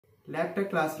Laptop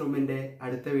class റൂമിന്റെ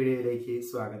അടുത്ത വീഡിയോയിലേക്ക്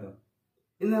സ്വാഗതം.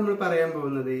 ഇന്ന് നമ്മൾ പറയാൻ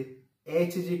പോകുന്നത്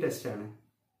AHG ടെസ്റ്റ് ആണ്.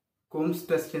 കൂംസ്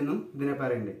ടെസ്റ്റ് എന്നും ഇതിനെ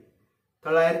പറയുന്നുണ്ട്.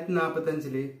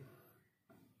 1945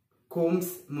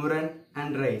 കൂംസ്, മുറൻ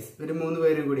ആൻഡ് റൈസ് ഒരു 3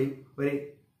 പേരും കൂടി ഒരു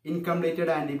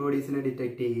ഇൻകംപ്ലീറ്റഡ് ആന്റിബോഡീസിനെ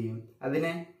ഡിറ്റക്ട് ചെയ്യുകയും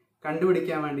അതിനെ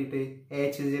കണ്ടുപിടിക്കാൻ വേണ്ടിയിട്ട്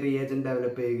AHG റിയേജന്റ്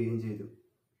ഡെവലപ്പ് ചെയ്യുകയും ചെയ്തു.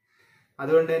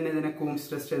 അതുകൊണ്ട് തന്നെ ഇതിനെ കൂംസ്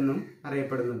ടെസ്റ്റ് എന്നും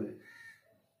അറിയപ്പെടുന്നത്.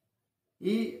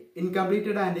 ഈ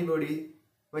ഇൻകംപ്ലീറ്റഡ് ആന്റിബോഡി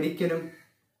ഒരിക്കലും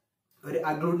ഒരു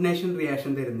അഗ്ലൂട്ടിനേഷൻ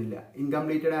റിയാക്ഷൻ തരുന്നില്ല.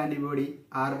 ഇൻകംപ്ലീറ്റഡ് ആന്റിബോഡി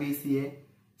RBCയെ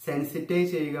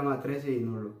സെൻസിറ്റൈസ് ചെയ്യുക മാത്രമേ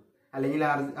ചെയ്യുന്നുള്ളൂ, അല്ലെങ്കിൽ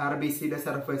RBCയുടെ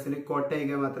സർഫേസിൽ കോട്ട്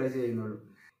ചെയ്യുക മാത്രമേ ചെയ്യുന്നുള്ളൂ.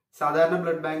 സാധാരണ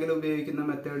ബ്ലഡ് ബാങ്കിൽ ഉപയോഗിക്കുന്ന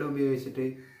മെത്തേഡ് ഉപയോഗിച്ചിട്ട്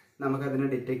നമുക്കതിനെ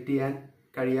ഡിറ്റക്ട് ചെയ്യാൻ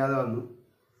കഴിയാതെ വന്നു.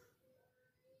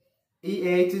 ഈ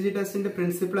AHG ടെസ്റ്റിന്റെ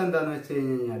പ്രിൻസിപ്പിൾ എന്താണെന്ന് വെച്ച്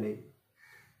കഴിഞ്ഞാൽ,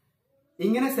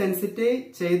 ഇങ്ങനെ സെൻസിറ്റൈസ്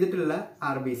ചെയ്തിട്ടുള്ള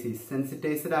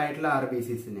സെൻസിറ്റൈസ്ഡ് ആയിട്ടുള്ള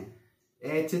RBCസിനെ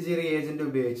AHG റിയേജന്റ്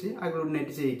ഉപയോഗിച്ച്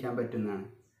അഗ്ലൂട്ടിനേറ്റ് ചെയ്യിക്കാൻ പറ്റുന്നതാണ്.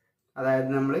 അതായത്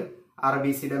നമ്മൾ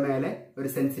RBCയുടെ മേലെ ഒരു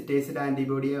സെൻസിറ്റൈസ്ഡ്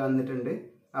ആന്റിബോഡി വന്നിട്ടുണ്ട്,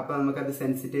 അപ്പോൾ നമുക്കത്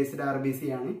സെൻസിറ്റൈസ്ഡ് RBC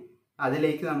ആണ്.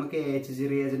 അതിലേക്ക് നമുക്ക് AHG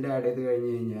റിയേജന്റ് ആഡ് ചെയ്ത്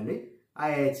കഴിഞ്ഞ് കഴിഞ്ഞാൽ ആ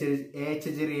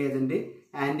AHG reagent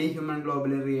anti human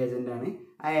globulin reagent ആണ്.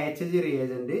 ആ AHG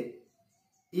റിയേജന്റ്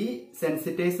ഈ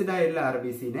സെൻസിറ്റൈസ്ഡ് ആയിട്ടുള്ള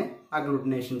RBCനെ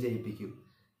അഗ്ലൂട്ടിനേഷൻ ചെയ്യിപ്പിക്കും.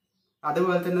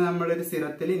 അതുപോലെ തന്നെ നമ്മളൊരു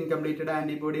സിറത്തിൽ ഇൻകംപ്ലീറ്റഡ്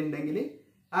ആന്റിബോഡി ഉണ്ടെങ്കിൽ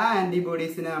ആ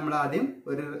ആന്റിബോഡീസിനെ നമ്മൾ ആദ്യം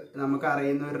നമുക്ക്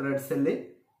അറിയുന്ന ഒരു റെഡ് സെല്ല്,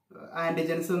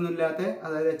 ആന്റിജൻസ് ഒന്നും ഇല്ലാത്ത,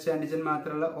 അതായത് H ആന്റിജൻ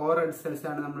മാത്രമുള്ള റെഡ് സെൽസ്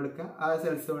ആണ് നമ്മൾ എടുക്കുക. ആ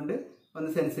സെൽസ് കൊണ്ട് ഒന്ന്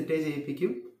സെൻസിറ്റൈസ്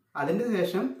ചെയ്യിപ്പിക്കും. അതിന്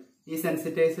ശേഷം ഈ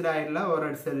സെൻസിറ്റൈസ്ഡ് ആയിട്ടുള്ള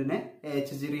റെഡ് സെല്ലിനെ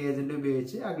AHG റിയേജന്റ്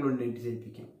ഉപയോഗിച്ച് അഗ്ലൂട്ടിനേറ്റ്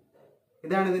ചെയ്യിപ്പിക്കും.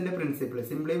 ഇതാണ് ഇതിന്റെ പ്രിൻസിപ്പിൾ.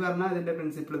 സിംപ്ലി പറഞ്ഞാൽ ഇതിന്റെ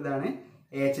പ്രിൻസിപ്പിൾ ഇതാണ്.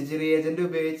 AHG റിയേജന്റ്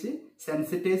ഉപയോഗിച്ച്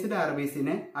സെൻസിറ്റൈസ്ഡ്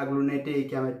RBCനെ അഗ്ലൂട്ടിനേറ്റ്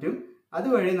ചെയ്യിക്കാൻ പറ്റും.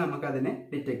 അതുവഴി നമുക്ക് അതിനെ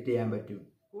ഡിറ്റക്ട് ചെയ്യാൻ പറ്റും.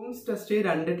 കൂംസ് ടെസ്റ്റ്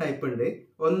 2 ടൈപ്പ് ഉണ്ട്.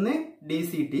 ഒന്ന്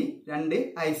DCT, 2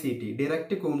 ICT,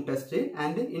 direct Koum test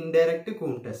and indirect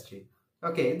Koum test.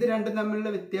 Okay, ഇത് രണ്ടും തമ്മിലുള്ള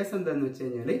വ്യത്യാസം എന്താണെന്ന് വെച്ച്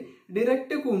കഴിഞ്ഞാൽ,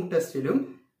 ഡിറക്റ്റ് കൂം ടെസ്റ്റിലും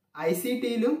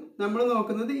ICTയിലും നമ്മൾ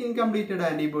നോക്കുന്നത് ഇൻകംപ്ലീറ്റഡ്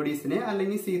ആന്റിബോഡീസിനെ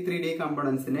അല്ലെങ്കിൽ C3D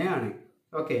കമ്പോണൻസിനെ ആണ്.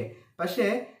 ഓക്കെ, പക്ഷേ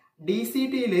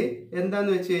DCTയിൽ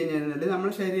എന്താന്ന് വെച്ച് കഴിഞ്ഞാൽ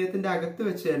നമ്മുടെ ശരീരത്തിന്റെ അകത്ത്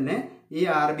വെച്ച് തന്നെ ഈ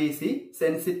RBC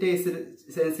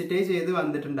സെൻസിറ്റൈസ് ചെയ്ത്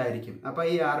വന്നിട്ടുണ്ടായിരിക്കും. അപ്പൊ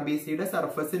ഈ RBCയുടെ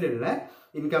സർഫസിലുള്ള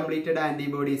ഇൻകംപ്ലീറ്റഡ്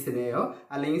ആന്റിബോഡീസിനെയോ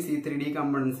അല്ലെങ്കിൽ C3D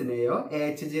കമ്പോണൻസിനെയോ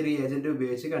AHG റിയേജന്റ്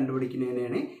ഉപയോഗിച്ച്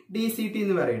കണ്ടുപിടിക്കുന്നതിനെയാണ് DCT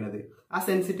എന്ന് പറയുന്നത്. ആ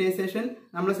സെൻസിറ്റൈസേഷൻ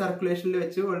നമ്മൾ സർക്കുലേഷനിൽ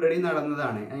വെച്ച് ഓൾറെഡി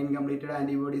നടന്നതാണ്. ഇൻകംപ്ലീറ്റഡ്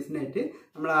ആന്റിബോഡീസിനായിട്ട്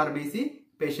നമ്മൾ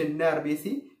പേഷ്യന്റിന്റെ RBC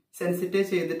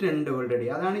സെൻസിറ്റൈസ് ചെയ്തിട്ടുണ്ട് ഓൾറെഡി.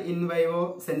 അതാണ് ഇൻവൈവോ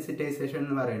സെൻസിറ്റൈസേഷൻ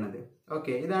എന്ന് പറയുന്നത്.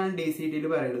 ഓക്കെ, ഇതാണ് DCTയിൽ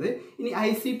പറയുന്നത്. ഇനി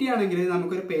ICT ആണെങ്കിൽ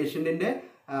നമുക്കൊരു പേഷ്യന്റിന്റെ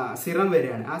സിറം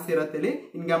വരികയാണ്. ആ സിറത്തിൽ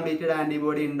ഇൻകംപ്ലീറ്റഡ്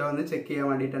ആന്റിബോഡി ഉണ്ടോ എന്ന് ചെക്ക് ചെയ്യാൻ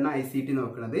വേണ്ടിയിട്ടാണ് ICT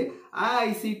നോക്കുന്നത്. ആ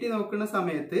ICT നോക്കുന്ന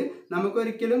സമയത്ത്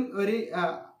നമുക്കൊരിക്കലും ഒരു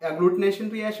അഗ്ലൂട്ടിനേഷൻ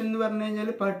റിയാക്ഷൻ എന്ന് പറഞ്ഞു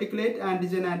കഴിഞ്ഞാൽ പർട്ടിക്കുലേറ്റ്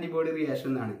ആന്റിജൻ ആന്റിബോഡി റിയാക്ഷൻ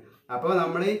എന്നാണ്. അപ്പോൾ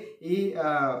നമ്മൾ ഈ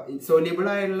സൊല്യൂബിൾ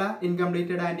ആയിട്ടുള്ള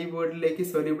ഇൻകംപ്ലീറ്റഡ് ആന്റിബോഡിയിലേക്ക്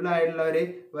സൊല്യൂബിൾ ആയിട്ടുള്ളവര്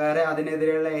വേറെ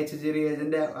അതിനെതിരെയുള്ള AHG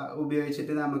റിയേജന്റ്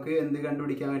ഉപയോഗിച്ചിട്ട് നമുക്ക് എന്ത്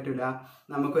കണ്ടുപിടിക്കാൻ പറ്റില്ല,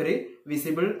 നമുക്കൊരു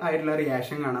വിസിബിൾ ആയിട്ടുള്ള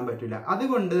റിയാക്ഷൻ കാണാൻ പറ്റില്ല.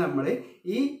 അതുകൊണ്ട് നമ്മൾ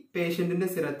ഈ പേഷ്യന്റിന്റെ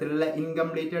സിറത്തിലുള്ള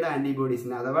ഇൻകംപ്ലീറ്റഡ്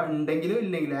ആന്റിബോഡീസിന്, അഥവാ ഉണ്ടെങ്കിലും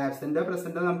ഇല്ലെങ്കിലും, ആബ്സെന്റോ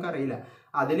പ്രസന്റോ നമുക്കറിയില്ല,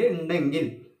 അതിൽ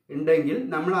ഉണ്ടെങ്കിൽ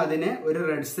നമ്മൾ അതിനെ ഒരു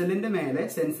റെഡ് സെല്ലിന്റെ മേലെ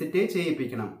സെൻസിറ്റൈസ്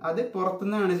ചെയ്യിപ്പിക്കണം. അത്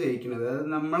പുറത്തുനിന്നാണ് ചെയ്യിക്കുന്നത്, അത്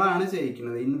നമ്മളാണ്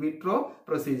ചെയ്യിക്കുന്നത്. ഇൻവിട്രോ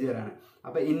പ്രൊസീജിയർ ആണ്.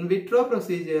 അപ്പൊ ഇൻവിട്രോ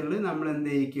പ്രൊസീജിയറിൽ നമ്മൾ എന്ത്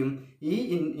ചെയ്യിക്കും, ഈ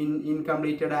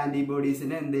ഇൻകംപ്ലീറ്റഡ്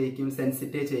ആന്റിബോഡീസിനെ എന്ത് ചെയ്യിക്കും,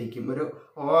 സെൻസിറ്റൈസ് ചെയ്യിക്കും. ഒരു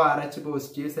ORH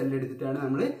പോസിറ്റീവ് സെല്ല് എടുത്തിട്ടാണ്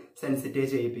നമ്മൾ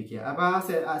സെൻസിറ്റൈസ് ചെയ്യിപ്പിക്കുക. അപ്പൊ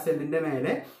ആ സെല്ലിന്റെ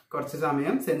മേലെ കുറച്ച്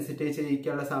സമയം സെൻസിറ്റൈസ്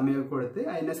ചെയ്യിക്കാനുള്ള സമയം കൊടുത്ത്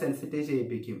അതിനെ സെൻസിറ്റൈസ്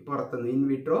ചെയ്യിപ്പിക്കും പുറത്തുനിന്ന്.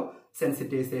 ഇൻവിട്രോ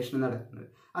സെൻസിറ്റൈസേഷൻ നടക്കുന്നത്.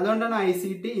 അതുകൊണ്ടാണ്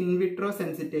ICT ഇൻവിട്രോ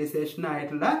സെൻസിറ്റൈസേഷൻ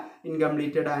ആയിട്ടുള്ള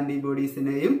ഇൻകംപ്ലീറ്റഡ്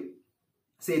ആന്റിബോഡീസിനെയും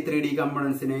C3D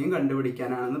കമ്പോണൻസിനെയും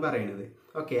കണ്ടുപിടിക്കാനാണെന്ന് പറയുന്നത്.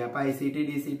 ഓക്കെ, അപ്പൊ ICT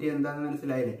DCT എന്താണെന്ന്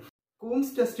മനസ്സിലായില്ലേ?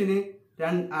 കൂംസ് ടെസ്റ്റിന്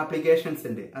 2 ആപ്ലിക്കേഷൻസ്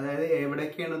ഉണ്ട്. അതായത്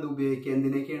എവിടേക്കാണ് ഇത് ഉപയോഗിക്കുക,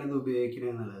 എന്തിനൊക്കെയാണ് ഇത്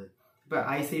ഉപയോഗിക്കുന്നത് എന്നുള്ളത്. ഇപ്പൊ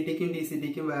ICTക്കും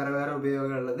DCTക്കും വേറെ വേറെ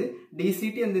ഉപയോഗമുള്ളത്.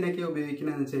 DCT എന്തിനൊക്കെ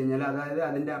ഉപയോഗിക്കണമെന്ന് വെച്ച് കഴിഞ്ഞാൽ, അതായത്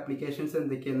അതിന്റെ ആപ്ലിക്കേഷൻസ്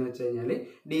എന്തൊക്കെയാന്ന് വെച്ച് കഴിഞ്ഞാൽ,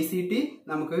 DCT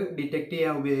നമുക്ക് ഡിറ്റക്ട്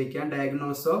ചെയ്യാൻ ഉപയോഗിക്കാം.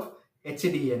 ഡയഗ്നോസ് ഓഫ്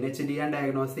HDN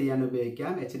ഡയഗ്നോസ് ചെയ്യാൻ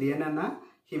ഉപയോഗിക്കാം. HDN എന്ന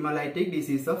haemolytic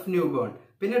disease of new born.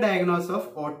 പിന്നെ diagnose of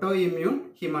auto immune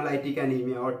haemolytic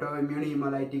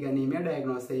anaemia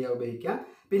diagnose ചെയ്യാൻ ഉപയോഗിക്കാം.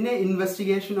 പിന്നെ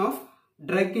investigation of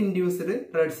drug induced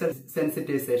red cell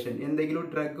sensitisation, എന്തെങ്കിലും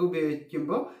ഡ്രഗ്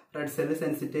ഉപയോഗിക്കുമ്പോൾ റെഡ് സെൽ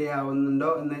സെൻസിറ്റൈവ് ആവുന്നുണ്ടോ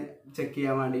എന്ന് ചെക്ക്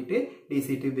ചെയ്യാൻ വേണ്ടിയിട്ട്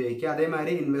DCT ഉപയോഗിക്കുക.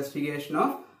 അതേമാതിരി ഇൻവെസ്റ്റിഗേഷൻ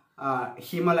ഓഫ്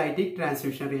ഹിമോലൈറ്റിക്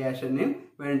ട്രാൻസ്ഫ്യൂഷൻ റിയാക്ഷന്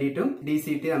വേണ്ടിയിട്ടും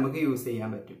DCT നമുക്ക് യൂസ്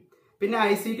ചെയ്യാൻ പറ്റും. പിന്നെ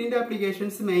ICTന്റെ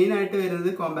ആപ്ലിക്കേഷൻസ് മെയിൻ ആയിട്ട് വരുന്നത്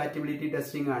കോമ്പാറ്റിബിലിറ്റി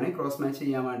ടെസ്റ്റിംഗ് ആണ്. ക്രോസ് മാച്ച്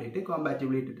ചെയ്യാൻ വേണ്ടിയിട്ട്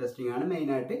കോമ്പാറ്റിബിലിറ്റി ടെസ്റ്റിംഗ് ആണ് മെയിൻ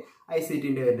ആയിട്ട്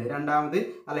ICTന്റെ വരുന്നത്. രണ്ടാമത്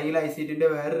അല്ലെങ്കിൽ ICTന്റെ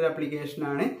വേറൊരു ആപ്ലിക്കേഷൻ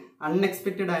ആണ്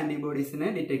അൺഎക്സ്പെക്റ്റഡ് ആന്റിബോഡീസിനെ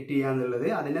ഡിറ്റക്ട് ചെയ്യാന്നുള്ളത്.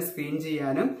 അതിനെ സ്ക്രീൻ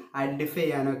ചെയ്യാനും ഐഡന്റിഫൈ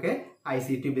ചെയ്യാനും ഒക്കെ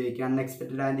ICT ഉപയോഗിക്കും.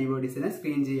 അൺഎക്സ്പെക്റ്റഡ് ആന്റിബോഡീസിനെ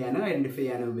സ്ക്രീൻ ചെയ്യാനും ഐഡന്റിഫൈ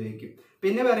ചെയ്യാനും ഉപയോഗിക്കും.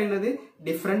 പിന്നെ പറയുന്നത്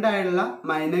ഡിഫറെന്റ് ആയിട്ടുള്ള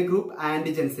മൈനർ ഗ്രൂപ്പ്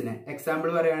ആന്റിജൻസിനെ, എക്സാമ്പിൾ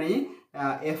പറയുകയാണെങ്കിൽ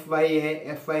FYA,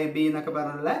 FYB എന്നൊക്കെ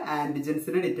പറഞ്ഞുള്ള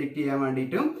ആന്റിജൻസിനെ ഡിറ്റക്ട് ചെയ്യാൻ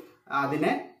വേണ്ടിയിട്ടും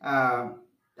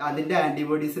അതിന്റെ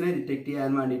ആന്റിബോഡീസിനെ ഡിറ്റക്ട്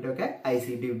ചെയ്യാൻ വേണ്ടിയിട്ടൊക്കെ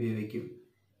ICT ഉപയോഗിക്കും.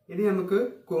 ഇനി നമുക്ക്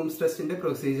കൂംസ് ടെസ്റ്റിന്റെ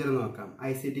പ്രൊസീജിയർ നോക്കാം.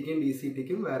 ICTക്കും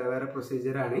DCTക്കും വേറെ വേറെ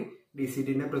പ്രൊസീജിയറാണ്.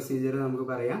 DCTന്റെ പ്രൊസീജിയർ നമുക്ക്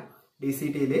പറയാം.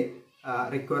 DCTയിൽ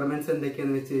റിക്വയർമെന്റ്സ്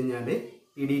എന്തൊക്കെയാണെന്ന് വെച്ച് കഴിഞ്ഞാൽ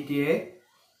EDTA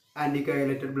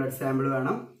ആന്റികോയാഗുലേറ്റഡ് ബ്ലഡ് സാമ്പിൾ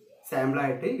വേണം.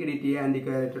 സാമ്പിളായിട്ട് EDTA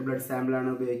ആന്റികോയാഗുലേറ്റഡ് ബ്ലഡ് സാമ്പിൾ ആണ്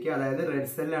ഉപയോഗിക്കുക. അതായത്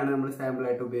റെഡ് സെല്ലാണ് നമ്മൾ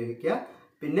സാമ്പിളായിട്ട് ഉപയോഗിക്കുക.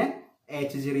 പിന്നെ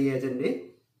HG reagent,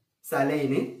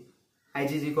 സലൈന്,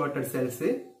 IgG quoted cells,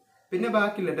 പിന്നെ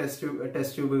ബാക്കിയുള്ള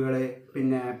ടെസ്റ്റ് ട്യൂബുകൾ,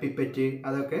 പിന്നെ പിപ്പറ്റ്,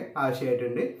 അതൊക്കെ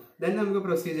ആവശ്യമായിട്ടുണ്ട്. ദെൻ നമുക്ക്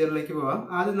പ്രൊസീജിയറിലേക്ക് പോവാം.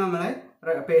 ആദ്യം നമ്മളെ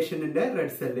പേഷ്യന്റിന്റെ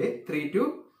റെഡ് സെല്ല് 3 to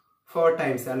 4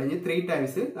 ടൈംസ് അല്ലെങ്കിൽ 3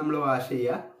 ടൈംസ് നമ്മൾ വാഷ്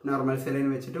ചെയ്യുക. നോർമൽ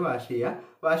സെല്ലിന് വെച്ചിട്ട് വാഷ് ചെയ്യുക.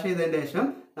 വാഷ് ചെയ്തതിന് ശേഷം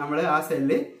നമ്മൾ ആ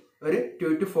സെല്ല് ഒരു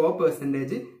 2 to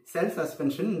 4% സെൽ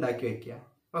സസ്പെൻഷൻ ഉണ്ടാക്കി വെക്കുക.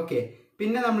 ഓക്കെ.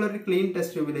 പിന്നെ നമ്മളൊരു ക്ലീൻ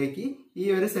ടെസ്റ്റ് ട്യൂബിലേക്ക് ഈ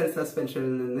ഒരു സെൽ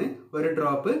സസ്പെൻഷനിൽ നിന്ന് ഒരു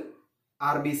ഡ്രോപ്പ്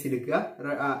RBC എടുക്കുക.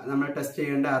 നമ്മൾ ടെസ്റ്റ്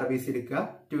ചെയ്യേണ്ട RBC എടുക്കുക.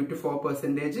 2 to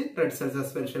 4% റെഡ് സെൽ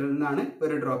സസ്പെൻഷനിൽ നിന്നാണ്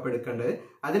ഒരു ഡ്രോപ്പ് എടുക്കേണ്ടത്.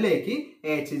 അതിലേക്ക്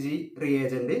HG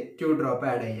റിയേജന്റ് 2 ഡ്രോപ്പ്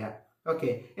ആഡ് ചെയ്യുക. ഓക്കെ.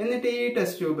 എന്നിട്ട് ഈ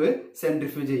ടെസ്റ്റ് ട്യൂബ്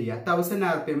സെൻട്രിഫ്യൂജ് ചെയ്യുക. 1000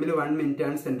 RPM 1 മിനിറ്റ്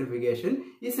ആണ് സെൻട്രിഫിക്കേഷൻ.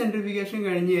 ഈ സെൻട്രിഫിക്കേഷൻ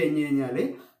കഴിഞ്ഞ് കഴിഞ്ഞാൽ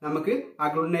നമുക്ക്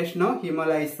അഗ്ലൂട്ടിനേഷനോ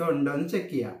ഹീമോലൈസോ ഉണ്ടോ എന്ന്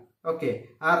ചെക്ക് ചെയ്യാം. ഓക്കെ.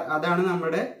 അതാണ്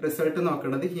നമ്മുടെ റിസൾട്ട്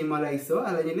നോക്കേണ്ടത്. ഹീമോലൈസോ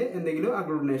അല്ലെങ്കിൽ എന്തെങ്കിലും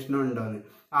അഗ്ലൂട്ടിനേഷനോ ഉണ്ടോ എന്ന്.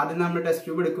 ആദ്യം നമ്മൾ ടെസ്റ്റ്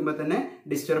ട്യൂബ് എടുക്കുമ്പോൾ തന്നെ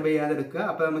ഡിസ്റ്റർബ് ചെയ്യാതെ എടുക്കുക.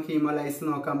 അപ്പൊ നമുക്ക് ഹീമോലൈസ്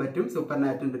നോക്കാൻ പറ്റും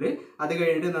സൂപ്പർനാറ്റിന്റെ. അത്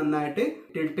കഴിഞ്ഞിട്ട് നന്നായിട്ട്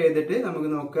ടിൽട്ട് ചെയ്തിട്ട് നമുക്ക്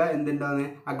നോക്കുക എന്തുണ്ടോന്ന്,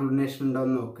 അഗ്ലൂട്ടിനേഷൻ ഉണ്ടോ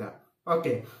എന്ന് നോക്കുക.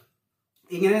 ഓക്കെ.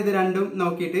 ഇങ്ങനെ ഇത് രണ്ടും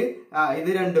നോക്കിയിട്ട് ഇത്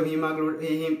രണ്ടും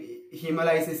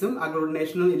ഹീമോലൈസിസും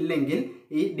അഗ്ലൂട്ടിനേഷനും ഇല്ലെങ്കിൽ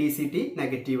ഈ DCT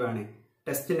നെഗറ്റീവ് ആണ്,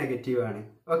 ടെസ്റ്റ് നെഗറ്റീവ് ആണ്.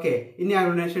 ഓക്കെ. ഇനി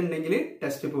അഗ്ലൂട്ടിനേഷൻ ഉണ്ടെങ്കിൽ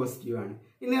ടെസ്റ്റ് പോസിറ്റീവ് ആണ്.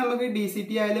 ഇനി നമുക്ക്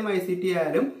DCT ആയാലും ICT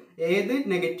ആയാലും ഏത്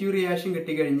നെഗറ്റീവ് റിയാക്ഷൻ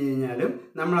കിട്ടിക്കഴിഞ്ഞു കഴിഞ്ഞാലും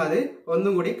നമ്മളത്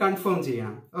ഒന്നും കൂടി കൺഫേം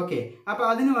ചെയ്യണം. ഓക്കെ. അപ്പൊ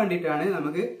അതിന് വേണ്ടിയിട്ടാണ്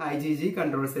നമുക്ക് IgG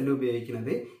കൺട്രോൾ സെല്ല്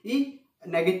ഉപയോഗിക്കുന്നത്. ഈ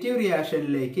നെഗറ്റീവ്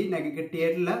റിയാക്ഷനിലേക്ക്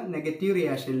കിട്ടിയിട്ടുള്ള നെഗറ്റീവ്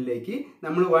റിയാക്ഷനിലേക്ക്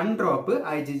നമ്മൾ 1 drop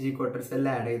IgG quoted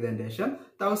cell add ചെയ്തതിന് ശേഷം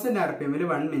 1000 RPM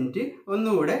 1 മിനിറ്റ്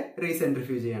ഒന്നുകൂടെ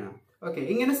റീസെൻട്രിഫ്യൂജ് ചെയ്യണം. ഓക്കെ.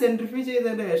 ഇങ്ങനെ സെൻട്രിഫ്യൂജ്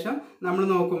ചെയ്തതിന് ശേഷം നമ്മൾ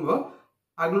നോക്കുമ്പോൾ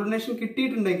അഗ്ലൂട്ടിനേഷൻ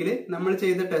കിട്ടിയിട്ടുണ്ടെങ്കിൽ നമ്മൾ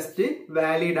ചെയ്ത ടെസ്റ്റ്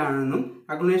വാലിഡ് ആണെന്നും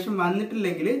അഗ്ലൂട്ടിനേഷൻ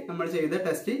വന്നിട്ടില്ലെങ്കിൽ നമ്മൾ ചെയ്ത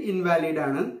ടെസ്റ്റ് ഇൻവാലിഡ്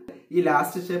ആണ്. ഈ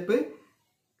ലാസ്റ്റ് സ്റ്റെപ്പ്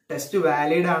ടെസ്റ്റ്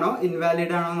വാലിഡ് ആണോ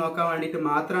ഇൻവാലിഡ് ആണോ നോക്കാൻ വേണ്ടിയിട്ട്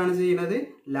മാത്രമാണ് ചെയ്യുന്നത്.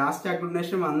 ലാസ്റ്റ്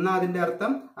അഗ്ലൂട്ടിനേഷൻ വന്നാൽ അതിന്റെ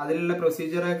അർത്ഥം അതിലുള്ള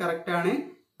പ്രൊസീജിയർ കറക്റ്റ് ആണ്.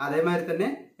 അതേമാതിരി തന്നെ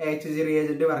HG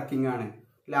റിയേജന്റ് വർക്കിംഗ് ആണ്.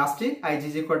 Last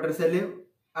IgG quoted cell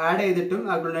add ചെയ്തിട്ടും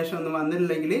അഗ്ലൂട്ടിനേഷൻ ഒന്നും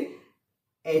വന്നിട്ടില്ലെങ്കിൽ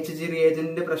HG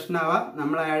റിയേജന്റിന്റെ പ്രശ്നമാവാം,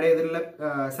 നമ്മൾ ആഡ് ചെയ്തിട്ടുള്ള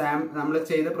നമ്മൾ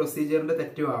ചെയ്ത പ്രൊസീജിയറിന്റെ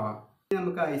തെറ്റും ആവാം.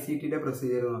 നമുക്ക് ICTയുടെ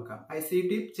പ്രൊസീജിയർ നോക്കാം.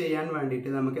 ICT ചെയ്യാൻ വേണ്ടിയിട്ട്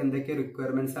നമുക്ക് എന്തൊക്കെ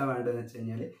റിക്വയർമെന്റ്സ് ആ വേണ്ടതെന്ന് വെച്ച്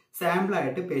കഴിഞ്ഞാൽ സാമ്പിൾ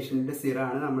ആയിട്ട് പേഷ്യന്റിന്റെ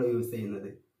സിറാണ് നമ്മൾ യൂസ് ചെയ്യുന്നത്.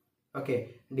 ഓക്കെ.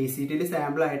 DCTയിൽ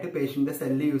സാമ്പിൾ ആയിട്ട് പേഷ്യന്റിന്റെ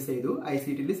സെല്ല് യൂസ് ചെയ്തു,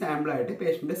 ICTയിൽ സാമ്പിൾ ആയിട്ട്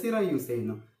പേഷ്യന്റിന്റെ സിറം യൂസ്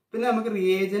ചെയ്യുന്നു. പിന്നെ നമുക്ക്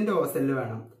റിയേജന്റ് O സെല്ല്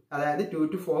വേണം. അതായത് 2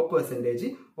 to 4%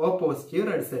 O positive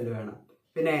red cell വേണം.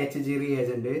 പിന്നെ HG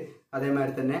റിയേജന്റ്,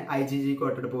 അതേമാതിരി തന്നെ IgG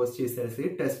quoted positive cells,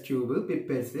 test tube,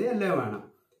 പിപ്പൽസ് എല്ലാം വേണം.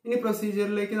 ഇനി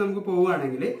പ്രൊസീജിയറിലേക്ക് നമുക്ക്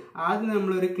പോവുകയാണെങ്കിൽ ആദ്യം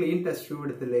നമ്മളൊരു ക്ലീൻ ടെസ്റ്റ് ട്യൂബ്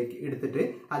എടുത്തിട്ട്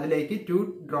അതിലേക്ക് 2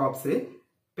 ഡ്രോപ്സ്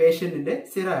പേഷ്യന്റിന്റെ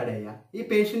സിറം ആഡ് ചെയ്യുക. ഈ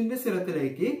പേഷ്യന്റിന്റെ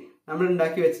സിറത്തിലേക്ക് നമ്മൾ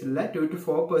ഉണ്ടാക്കി വെച്ചിട്ടുള്ള 2 to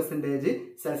 4%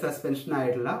 സെൽ സസ്പെൻഷൻ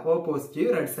ആയിട്ടുള്ള O positive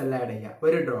red cell add ചെയ്യുക,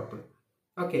 1 ഡ്രോപ്പ്.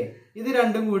 ഓക്കെ. ഇത്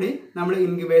രണ്ടും കൂടി നമ്മൾ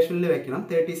ഇൻക്യുബേഷനിൽ വെക്കണം.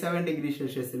 37 ഡിഗ്രി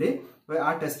സെൽഷ്യസിൽ ആ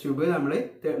ടെസ്റ്റ് ട്യൂബ് നമ്മൾ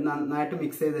നന്നായിട്ട്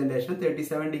മിക്സ് ചെയ്തതിന് ശേഷം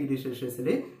 37 ഡിഗ്രി സെൽഷ്യസിൽ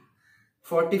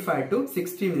 45 to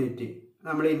 60 മിനിറ്റ്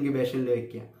നമ്മൾ ഇൻക്യുബേഷനിൽ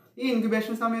വെക്കുക. ഈ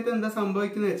ഇൻക്യുബേഷൻ സമയത്ത് എന്താ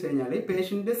സംഭവിക്കുന്നത് വെച്ച് കഴിഞ്ഞാൽ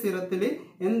പേഷ്യന്റ് സിറത്തിൽ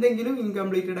എന്തെങ്കിലും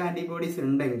ഇൻകംപ്ലീറ്റഡ് ആന്റിബോഡീസ്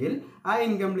ഉണ്ടെങ്കിൽ ആ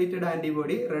ഇൻകംപ്ലീറ്റഡ്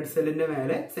ആന്റിബോഡി റെഡ് സെല്ലിന്റെ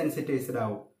മേലെ സെൻസിറ്റൈസ്ഡ്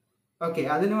ആവും. ഓക്കെ.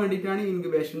 അതിന് വേണ്ടിയിട്ടാണ്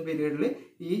ഇൻക്യുബേഷൻ പീരീഡിൽ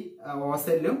ഈ O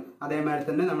സെല്ലും അതേമാതിരി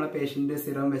തന്നെ നമ്മളെ പേഷ്യന്റ്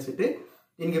സിറം വെച്ചിട്ട്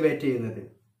ഇൻക്യുബേറ്റ് ചെയ്യുന്നത്.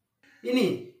 ഇനി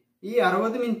ഈ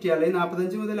 60 മിനിറ്റ് അല്ലെങ്കിൽ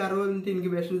 45 മുതൽ 60 മിനിറ്റ്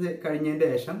ഇൻക്യുബേഷൻ കഴിഞ്ഞതിന്റെ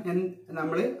ശേഷം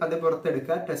നമ്മൾ അത്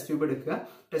പുറത്തെടുക്കുക, ടെസ്റ്റ് ട്യൂബ് എടുക്കുക.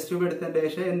 ടെസ്റ്റ് ട്യൂബ് എടുത്തതിന്റെ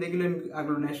ശേഷം എന്തെങ്കിലും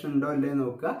അഗ്ലൂട്ടിനേഷൻ ഉണ്ടോ അല്ലേ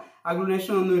നോക്കുക.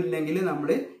 അഗ്ലൂട്ടിനേഷൻ ഒന്നും ഇല്ലെങ്കിൽ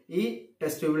നമ്മൾ ഈ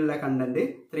test ട്യൂബിലുള്ള content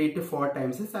 3 to 4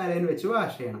 times saline വെച്ച്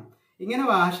വാഷ് ചെയ്യണം. ഇങ്ങനെ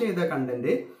വാഷ് ചെയ്ത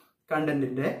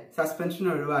കണ്ടന്റിന്റെ സസ്പെൻഷൻ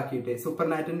ഒഴിവാക്കിയിട്ട്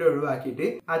സൂപ്പർനാറ്റിന്റെ ഒഴിവാക്കിയിട്ട്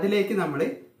അതിലേക്ക് നമ്മൾ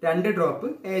 2 ഡ്രോപ്പ്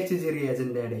AHG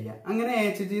റിയേജന്റ് ആഡ് ചെയ്യുക. അങ്ങനെ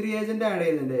AHG റിയേജന്റ് ആഡ്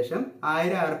ചെയ്തതിന് ശേഷം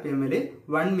 1000 RPM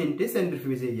 1 മിനിറ്റ്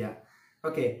സെൻട്രിഫ്യൂജ് ചെയ്യുക.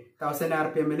 ഓക്കെ, 1000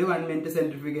 RPM 1 മിനിറ്റ്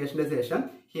സെൻട്രിഫ്യൂഗേഷന്റെ ശേഷം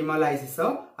ഹീമോലൈസിസോ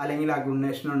അല്ലെങ്കിൽ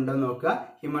അഗ്ലൂട്ടിനേഷനോ ഉണ്ടോ നോക്കുക.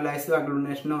 ഹീമോലൈസിസോ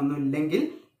അഗ്ലൂട്ടിനേഷനോ ഒന്നും ഇല്ലെങ്കിൽ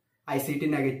ICT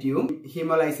നെഗറ്റീവും,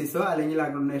 ഹീമോലൈസിസോ അല്ലെങ്കിൽ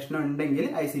അഗ്ലൂട്ടിനേഷനോ ഉണ്ടെങ്കിൽ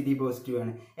ICT പോസിറ്റീവ്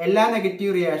ആണ്. എല്ലാ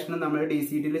നെഗറ്റീവ് റിയാക്ഷനും നമ്മൾ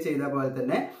DCTയിൽ ചെയ്ത പോലെ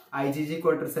തന്നെ IgG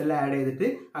ക്വാർട്ടർ സെൽ ആഡ് ചെയ്തിട്ട്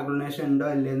അഗ്ലൂട്ടിനേഷൻ ഉണ്ടോ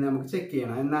ഇല്ലെന്ന് നമുക്ക് ചെക്ക്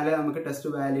ചെയ്യണം. എന്നാലേ നമുക്ക്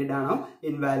ടെസ്റ്റ് വാലിഡ് ആണോ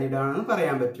ഇൻവാലിഡ് ആണോ എന്ന്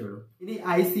പറയാൻ പറ്റുള്ളൂ. ഇനി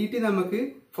ICT നമുക്ക്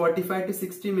 45 to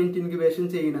 60 മിനിറ്റ് ഇൻക്യുബേഷൻ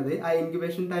ചെയ്യുന്നത് ആ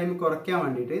ഇൻക്യുബേഷൻ ടൈം കുറയ്ക്കാൻ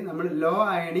വേണ്ടിയിട്ട് നമ്മൾ law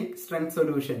ionic strength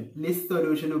solution Liz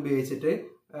solution ഉപയോഗിച്ചിട്ട്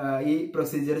ഈ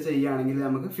പ്രൊസീജിയർ ചെയ്യുകയാണെങ്കിൽ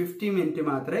നമുക്ക് 50 മിനിറ്റ്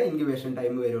മാത്രമേ ഇൻക്യുബേഷൻ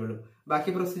ടൈം വരുള്ളൂ.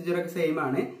 ബാക്കി പ്രൊസീജിയർ ഒക്കെ സെയിം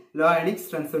ആണ്. Law ionic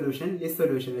strength solution Liz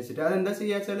solution വെച്ചിട്ട് അതെന്താ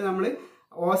ചെയ്യുക വെച്ചാൽ നമ്മൾ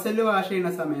ഓസെല് വാഷ്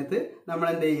ചെയ്യുന്ന സമയത്ത് നമ്മൾ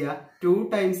എന്ത് ചെയ്യുക 2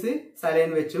 ടൈംസ്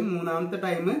സലൈൻ വെച്ചും 3ാമത്തെ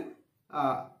ടൈം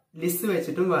ലിസ്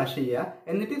വെച്ചിട്ടും വാഷ് ചെയ്യുക.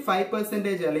 എന്നിട്ട്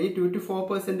 5% അല്ലെങ്കിൽ 2 to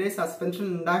 4% സസ്പെൻഷൻ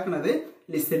ഉണ്ടാക്കുന്നത്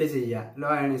ലിസ്റ്റിൽ ചെയ്യുക. ലോ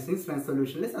അയണൈസിങ് സ്ട്രെങ്ത്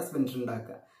സൊല്യൂഷനിൽ സസ്പെൻഷൻ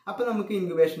ഉണ്ടാക്കുക. അപ്പൊ നമുക്ക്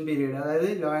ഇൻക്യുബേഷൻ പീരീഡ്, അതായത്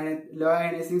law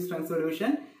ionising strength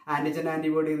solution antigen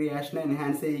antibody reaction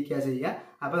enhance ചെയ്യിക്കുക ചെയ്യുക.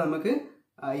 അപ്പൊ നമുക്ക്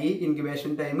ഈ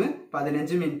ഇൻക്യുബേഷൻ ടൈം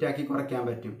 15 മിനിറ്റ് ആക്കി കുറയ്ക്കാൻ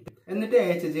പറ്റും. എന്നിട്ട്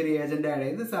AHG റിയേജന്റ് ആഡ്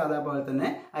ചെയ്ത് സാധാ പോലെ തന്നെ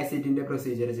ICTന്റെ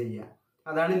പ്രൊസീജിയർ ചെയ്യുക.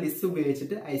 അതാണ് ലിസ്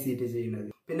ഉപയോഗിച്ചിട്ട് ICT ചെയ്യുന്നത്.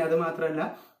 പിന്നെ അത് മാത്രമല്ല,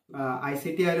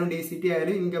 ICT ആയാലും DCT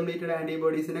ആയാലും ഇൻകംപ്ലീറ്റഡ്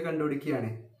ആന്റിബോഡീസിനെ കണ്ടുപിടിക്കുകയാണ്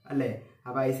അല്ലേ.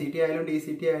 അപ്പൊ ICT ആയാലും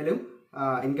DCT ആയാലും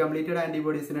ഇൻകംപ്ലീറ്റഡ്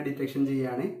ആന്റിബോഡീസിനെ ഡിറ്റക്ഷൻ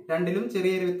ചെയ്യാണ്. രണ്ടിലും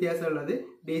ചെറിയൊരു വ്യത്യാസം ഉള്ളത്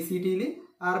DCTയിൽ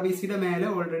RBCയുടെ മേലെ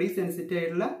ഓൾറെഡി സെൻസിറ്റീവ്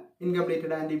ആയിട്ടുള്ള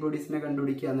ഇൻകംപ്ലീറ്റഡ് ആന്റിബോഡീസിനെ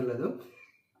കണ്ടുപിടിക്കുക എന്നുള്ളതും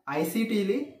ICTയിൽ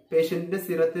പേഷ്യന്റിന്റെ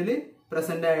സിറത്തിൽ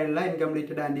പ്രസന്റ് ആയുള്ള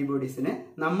ഇൻകംപ്ലീറ്റഡ് ആന്റിബോഡീസിനെ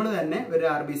നമ്മൾ തന്നെ ഒരു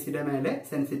RBCയുടെ മേലെ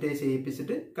സെൻസിറ്റൈസ്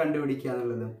ചെയ്യിപ്പിച്ചിട്ട് കണ്ടുപിടിക്കുക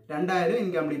എന്നുള്ളതും. രണ്ടായാലും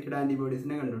ഇൻകംപ്ലീറ്റഡ്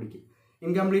ആന്റിബോഡീസിനെ കണ്ടുപിടിക്കും.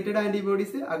 ഇൻകംപ്ലീറ്റഡ്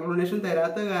ആന്റിബോഡീസ് അഗ്ലൂട്ടിനേഷൻ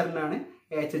തരാത്ത കാരണമാണ്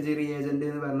AHG റിയേജന്റ്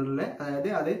എന്ന് പറഞ്ഞിട്ടുള്ളത്.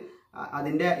 അതായത്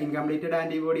അതിന്റെ ഇൻകംപ്ലീറ്റഡ്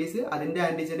ആന്റിബോഡീസ് അതിന്റെ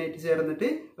ആന്റിജനായിട്ട് ചേർന്നിട്ട്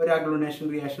ഒരു അഗ്ലൂട്ടിനേഷൻ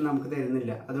റിയാക്ഷൻ നമുക്ക്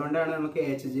തരുന്നില്ല. അതുകൊണ്ടാണ് നമുക്ക്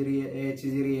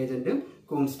AHG റിയേജന്റും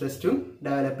Coombs ടെസ്റ്റും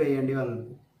ഡെവലപ്പ് ചെയ്യേണ്ടി വന്നത്.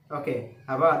 ഓക്കെ,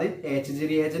 അപ്പൊ അത് AHG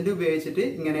റിയേജന്റ് ഉപയോഗിച്ചിട്ട്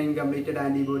ഇങ്ങനെ ഇൻകംപ്ലീറ്റഡ്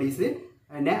ആന്റിബോഡീസ്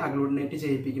എന്നെ അഗ്ലൂട്ടിനേറ്റ്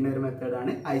ചെയ്യിപ്പിക്കുന്ന ഒരു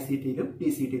മെത്തേഡാണ് ICTയിലും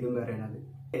DCTയിലും പറയുന്നത്.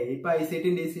 ഇപ്പൊ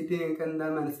ICTയും DCT നിങ്ങൾക്ക് എന്താ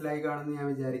മനസ്സിലായി കാണുമെന്ന് ഞാൻ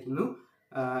വിചാരിക്കുന്നു.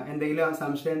 എന്തെങ്കിലും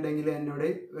സംശയം ഉണ്ടെങ്കിൽ എന്നോട്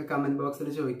കമന്റ് ബോക്സിൽ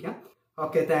ചോദിക്കാം.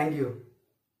 Okay, thank you.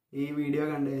 ഈ വീഡിയോ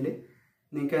കണ്ടതിൽ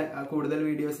നിങ്ങൾക്ക് കൂടുതൽ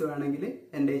വീഡിയോസ് വേണമെങ്കിൽ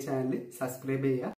എൻ്റെ ഈ ചാനൽ സബ്സ്ക്രൈബ് ചെയ്യുക.